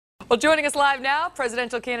Well, joining us live now,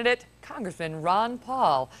 presidential candidate Congressman Ron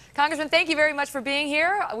Paul. Congressman, thank you very much for being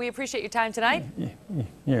here. We appreciate your time tonight.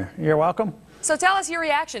 You're welcome. So tell us your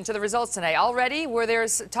reaction to the results tonight. Already, where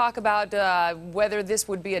there's talk about whether this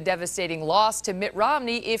would be a devastating loss to Mitt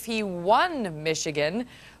Romney if he won Michigan,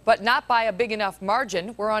 but not by a big enough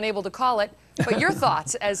margin. We're unable to call it. But your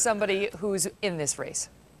thoughts as somebody who's in this race?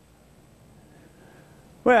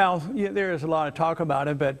 Well, there's a lot of talk about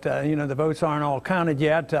it, but the votes aren't all counted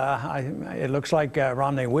yet. It looks like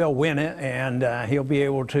Romney will win it, and he'll be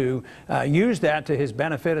able to use that to his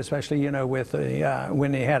benefit, especially with the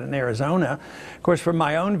win he had in Arizona. Of course, from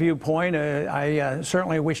my own viewpoint, I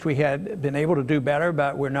certainly wished we had been able to do better,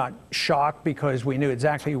 but we're not shocked because we knew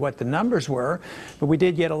exactly what the numbers were. But we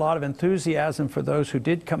did get a lot of enthusiasm for those who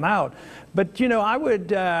did come out. But I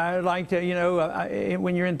would like to,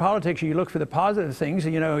 when you're in politics, you look for the positive things.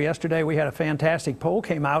 Yesterday we had a fantastic poll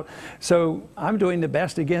came out, so I'm doing the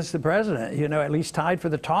best against the president, at least tied for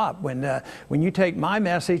the top. When you take my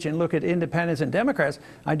message and look at independents and Democrats,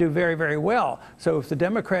 I do very, very well. So if the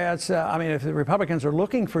Democrats, if the Republicans are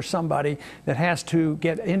looking for somebody that has to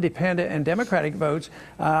get independent and Democratic votes,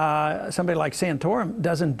 somebody like Santorum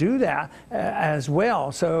doesn't do that as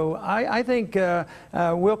well. So I think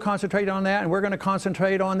we'll concentrate on that, and we're going to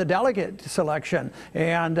concentrate on the delegate selection.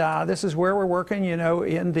 And this is where we're working,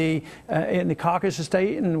 in the caucus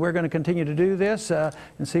state, and we're going to continue to do this and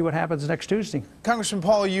see what happens next Tuesday. Congressman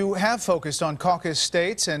Paul, you have focused on caucus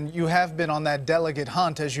states, and you have been on that delegate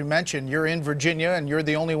hunt, as you mentioned. You're in Virginia, and you're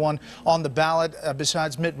the only one on the ballot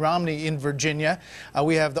besides Mitt Romney in Virginia.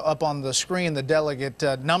 We have up on the screen the delegate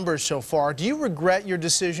numbers so far. Do you regret your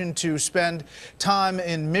decision to spend time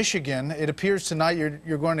in Michigan? It appears tonight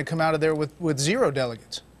you're going to come out of there with 0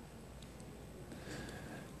 delegates.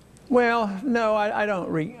 Well, no, I don't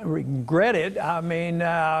regret it. I mean,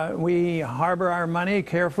 we harbor our money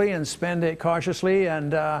carefully and spend it cautiously,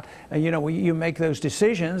 and you make those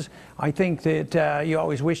decisions. I think that you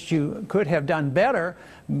always wished you could have done better,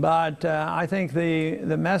 but I think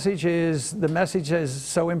the message is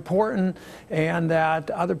so important, and that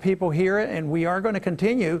other people hear it, and we are going to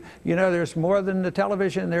continue. There's more than the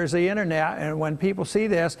television, there's the internet, and when people see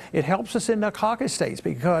this, it helps us in the caucus states,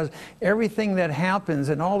 because everything that happens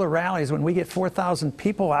in all the rallies, when we get 4,000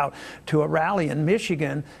 people out to a rally in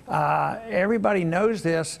Michigan, everybody knows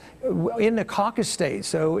this in the caucus states.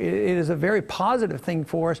 So it is a very positive thing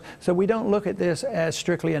for us. So we don't look at this as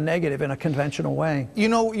strictly a negative in a conventional way.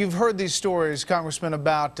 You've heard these stories, Congressman,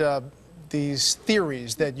 about these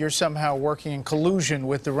theories that you're somehow working in collusion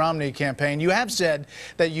with the Romney campaign. You have said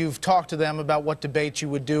that you've talked to them about what debates you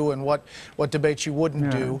would do and what debates you wouldn't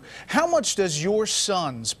do. How much does your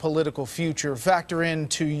son's political future factor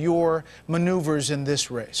into your maneuvers in this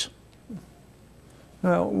race?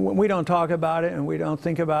 Well, we don't talk about it, and we don't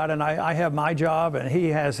think about it, and I have my job and he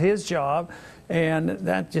has his job, and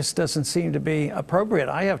that just doesn't seem to be appropriate.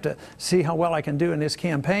 I have to see how well I can do in this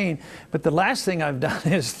campaign. But the last thing I've done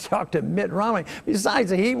is talk to Mitt Romney.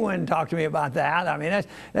 Besides, he wouldn't talk to me about that. I mean,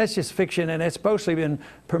 that's just fiction, and it's mostly been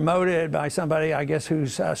promoted by somebody, I guess,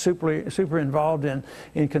 who's super involved in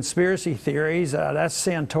conspiracy theories. That's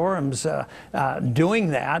Santorum's doing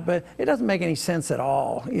that, but it doesn't make any sense at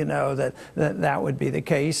all, that would be the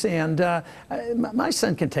case. And my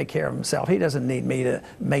son can take care of himself. He doesn't need me to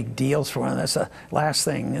make deals for him. That's the last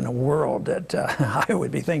thing in the world that I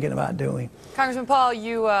would be thinking about doing. Congressman Paul,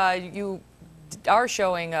 you are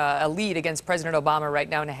showing a lead against President Obama right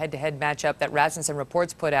now in a head-to-head matchup that Rasmussen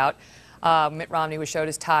Reports put out. Mitt Romney was shown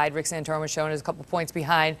as tied. Rick Santorum was shown as a couple points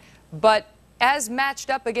behind. But as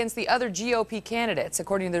matched up against the other GOP candidates,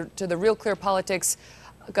 according to the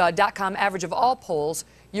RealClearPolitics.com average of all polls,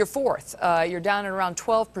 you're fourth. You're down at around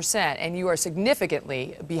 12%, and you are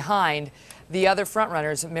significantly behind the other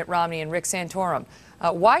frontrunners, Mitt Romney and Rick Santorum.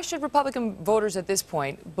 Why should Republican voters at this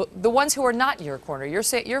point, the ones who are not in your corner, your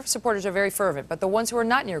supporters are very fervent, but the ones who are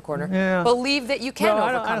not in your corner, believe that you can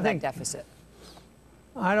overcome that deficit?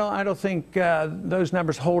 I don't think those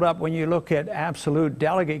numbers hold up when you look at absolute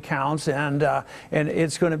delegate counts, and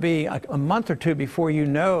it's going to be a month or two before you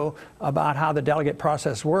know about how the delegate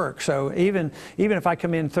process works. So even if I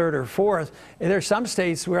come in third or fourth, there's some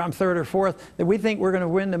states where I'm third or fourth that we think we're going to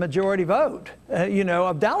win the majority vote,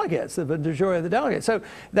 of delegates, the majority of the delegates. So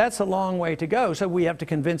that's a long way to go. So we have to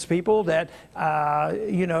convince people that,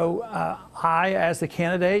 I, as the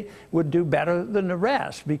candidate, would do better than the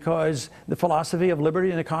rest, because the philosophy of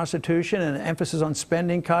liberty in the Constitution and emphasis on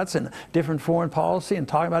spending cuts and different foreign policy and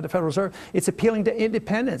talking about the Federal Reserve, it's appealing to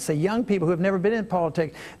independents, the young people who have never been in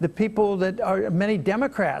politics, the people that are, many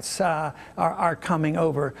Democrats are coming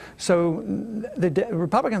over. So the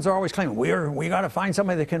Republicans are always claiming we got to find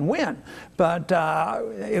somebody that can win. But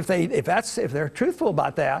if they're truthful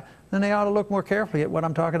about that, then they ought to look more carefully at what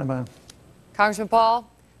I'm talking about. Congressman Paul,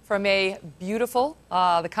 from a beautiful,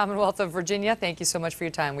 the Commonwealth of Virginia, thank you so much for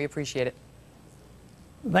your time. We appreciate it.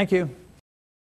 Thank you.